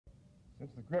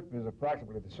Since the grip is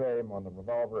approximately the same on the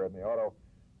revolver and the auto,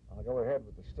 I'll go ahead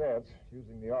with the stance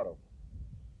using the auto.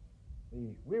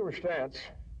 The Weaver stance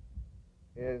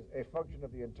is a function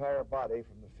of the entire body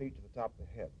from the feet to the top of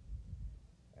the head.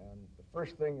 And the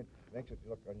first thing that makes it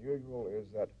look unusual is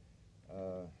that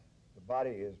the body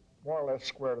is more or less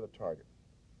square to the target.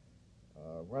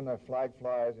 When a flag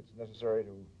flies, it's necessary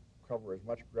to cover as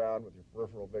much ground with your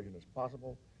peripheral vision as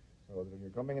possible, so that when you're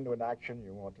coming into an action,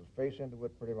 you want to face into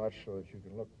it pretty much so that you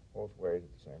can look both ways at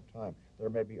the same time. There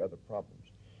may be other problems.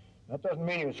 That doesn't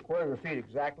mean you square your feet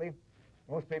exactly.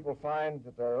 Most people find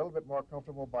that they're a little bit more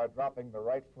comfortable by dropping the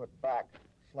right foot back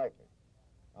slightly.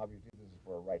 Obviously, this is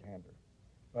for a right-hander.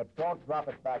 But don't drop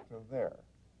it back to there.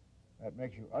 That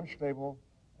makes you unstable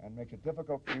and makes it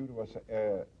difficult for you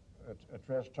to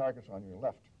address targets on your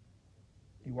left.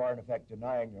 You are, in effect,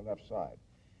 denying your left side.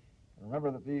 And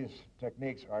remember that these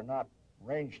techniques are not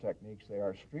range techniques, they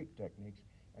are street techniques,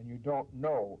 and you don't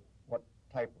know what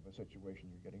type of a situation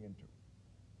you're getting into.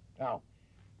 Now,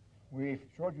 we've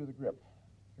showed you the grip.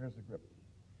 Here's the grip.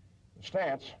 The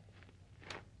stance,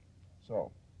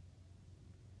 so,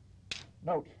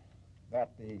 note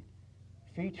that the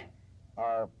feet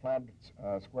are planted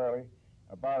squarely,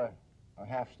 about a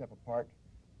half step apart.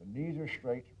 The knees are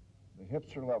straight, the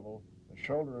hips are level, the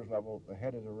shoulder is level, the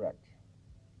head is erect.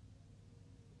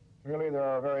 Clearly there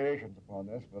are variations upon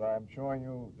this, but I'm showing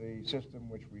you the system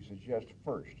which we suggest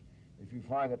first. If you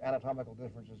find that anatomical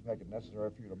differences make it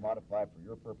necessary for you to modify it for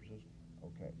your purposes,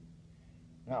 okay.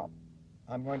 Now,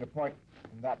 I'm going to point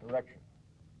in that direction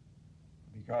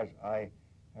because I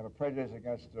have a prejudice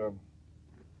against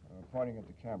pointing at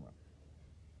the camera.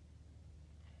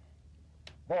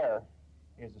 There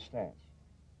is the stance.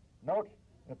 Note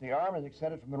that the arm is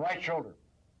extended from the right shoulder.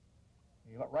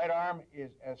 The right arm is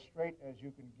as straight as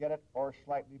you can get it or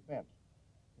slightly bent.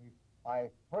 I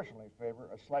personally favor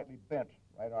a slightly bent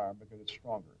right arm because it's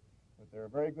stronger. But there are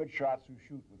very good shots who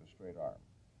shoot with a straight arm.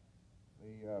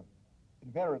 The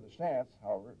inventor of the stance,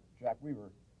 however, Jack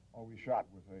Weaver, always shot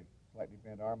with a slightly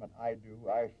bent arm, and I do.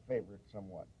 I favor it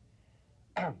somewhat.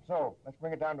 So let's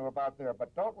bring it down to about there,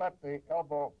 but don't let the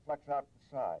elbow flex out to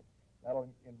the side. That'll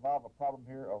involve a problem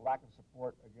here of lack of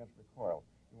support against recoil.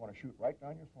 You want to shoot right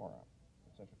down your forearm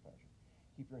in such a fashion.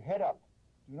 Keep your head up.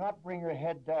 Do not bring your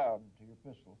head down to your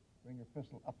pistol. Bring your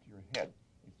pistol up to your head.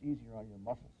 It's easier on your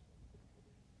muscles.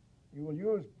 You will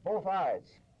use both eyes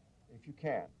if you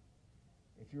can.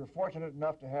 If you're fortunate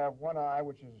enough to have one eye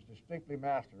which is distinctly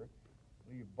master,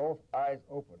 leave both eyes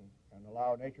open and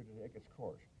allow nature to take its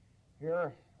course.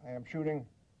 Here I am shooting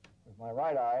with my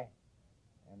right eye,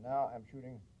 and now I'm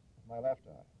shooting with my left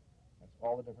eye. That's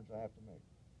all the difference I have to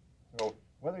make. So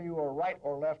whether you are right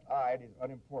or left-eyed is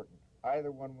unimportant. Either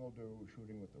one will do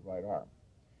shooting with the right arm.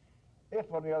 If,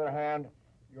 on the other hand,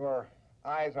 your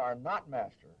eyes are not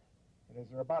master, that is,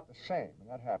 they're about the same, and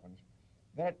that happens,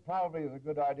 then it probably is a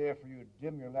good idea for you to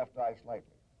dim your left eye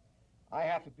slightly. I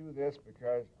have to do this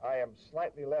because I am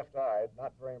slightly left-eyed,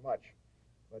 not very much,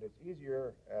 but it's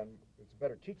easier and it's a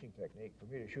better teaching technique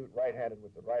for me to shoot right-handed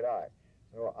with the right eye.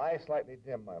 So I slightly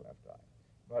dim my left eye.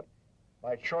 But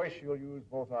by choice, you'll use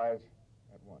both eyes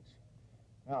at once.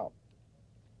 Now,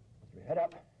 with your head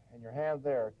up and your hand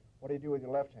there, what do you do with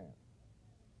your left hand?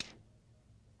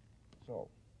 So,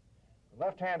 the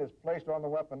left hand is placed on the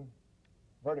weapon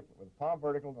vertically, with the palm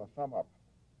vertical and the thumb up.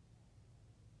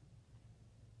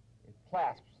 It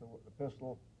clasps the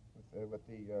pistol with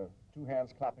the two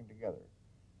hands clapping together.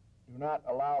 Do not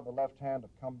allow the left hand to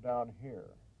come down here.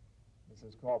 This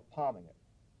is called palming it.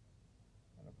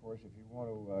 And of course, if you want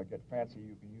to get fancy,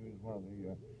 you can use one of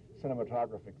the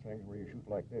cinematographic things where you shoot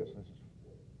like this. This is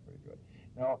pretty good.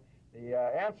 Now, the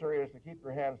answer is to keep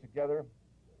your hands together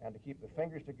and to keep the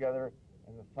fingers together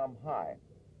and the thumb high.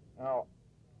 Now,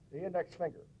 the index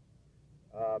finger.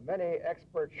 Many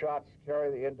expert shots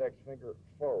carry the index finger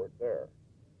forward there,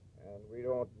 and we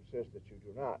don't insist that you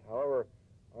do not. However,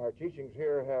 our teachings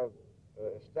here have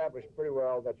established pretty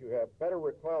well that you have better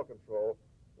recoil control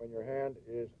when your hand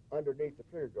is underneath the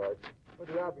trigger guard. For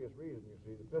the obvious reason, you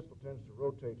see, the pistol tends to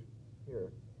rotate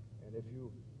here, and if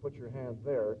you put your hand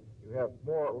there, you have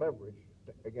more leverage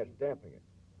against damping it.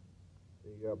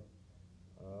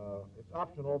 It's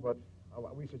optional, but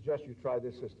we suggest you try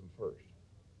this system first.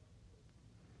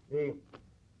 The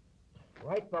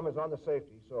right thumb is on the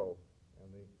safety, so,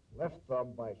 and the left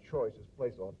thumb, by choice, is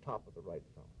placed on top of the right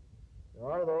thumb. There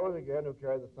are those, again, who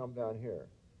carry the thumb down here,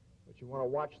 but you want to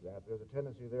watch that. There's a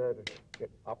tendency there to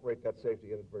operate that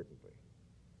safety inadvertently.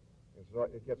 And so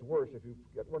it gets worse if you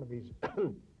get one of these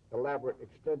elaborate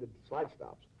extended slide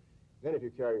stops. Then if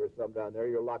you carry your thumb down there,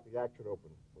 you'll lock the action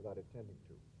open without intending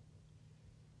to.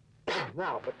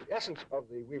 Now, but the essence of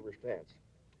the Weaver stance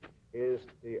is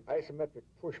the isometric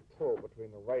push-pull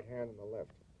between the right hand and the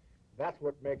left. That's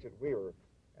what makes it Weaver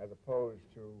as opposed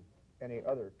to any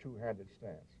other two-handed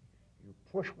stance. You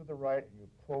push with the right and you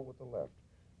pull with the left.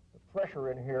 The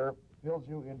pressure in here builds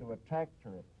you into a tank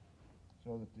turret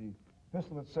so that the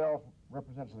pistol itself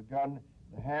represents the gun,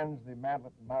 the hands, the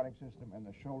mantlet and mounting system, and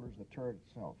the shoulders, the turret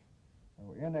itself.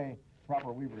 So in a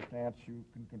proper Weaver stance, you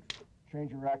can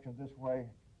change your action this way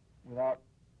without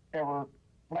ever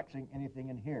flexing anything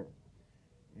in here.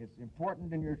 It's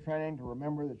important in your training to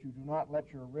remember that you do not let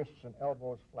your wrists and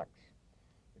elbows flex.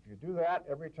 If you do that,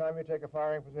 every time you take a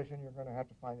firing position, you're going to have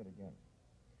to find it again.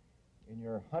 In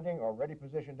your hunting or ready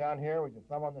position down here with your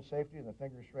thumb on the safety and the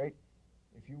finger straight,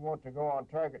 if you want to go on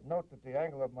target, note that the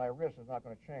angle of my wrist is not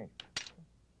going to change.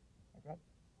 Like that.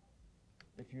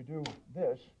 If you do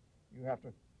this, you have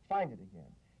to find it again.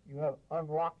 You have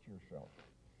unlocked yourself.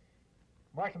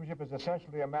 Marksmanship is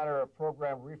essentially a matter of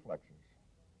programmed reflexes.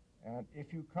 And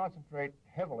if you concentrate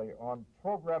heavily on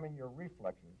programming your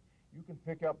reflexes, you can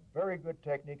pick up very good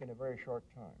technique in a very short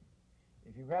time.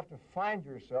 If you have to find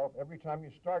yourself every time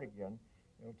you start again,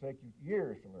 it'll take you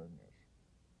years to learn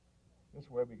this. This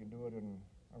way we can do it in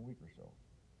a week or so.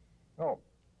 So,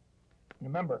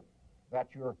 remember that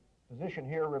your position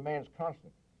here remains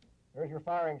constant. There's your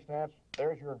firing stance,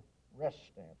 there's your rest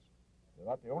stance.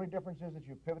 The only difference is that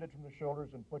you pivoted from the shoulders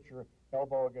and put your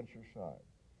elbow against your side.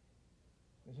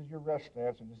 This is your rest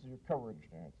stance, and this is your covering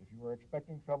stance. If you are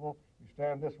expecting trouble, you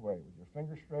stand this way with your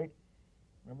finger straight.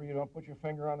 Remember, you don't put your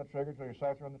finger on the trigger until your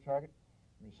sights are on the target,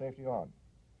 and your safety on.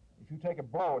 If you take a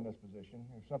blow in this position,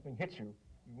 if something hits you,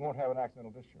 you won't have an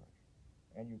accidental discharge.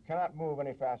 And you cannot move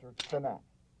any faster than that.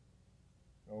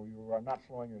 So you are not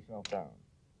slowing yourself down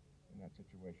in that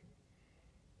situation.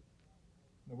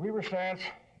 The Weaver stance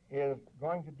is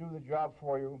going to do the job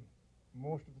for you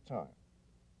most of the time.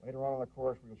 Later on in the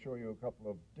course, we'll show you a couple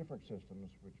of different systems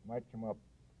which might come up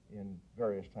in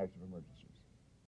various types of emergencies.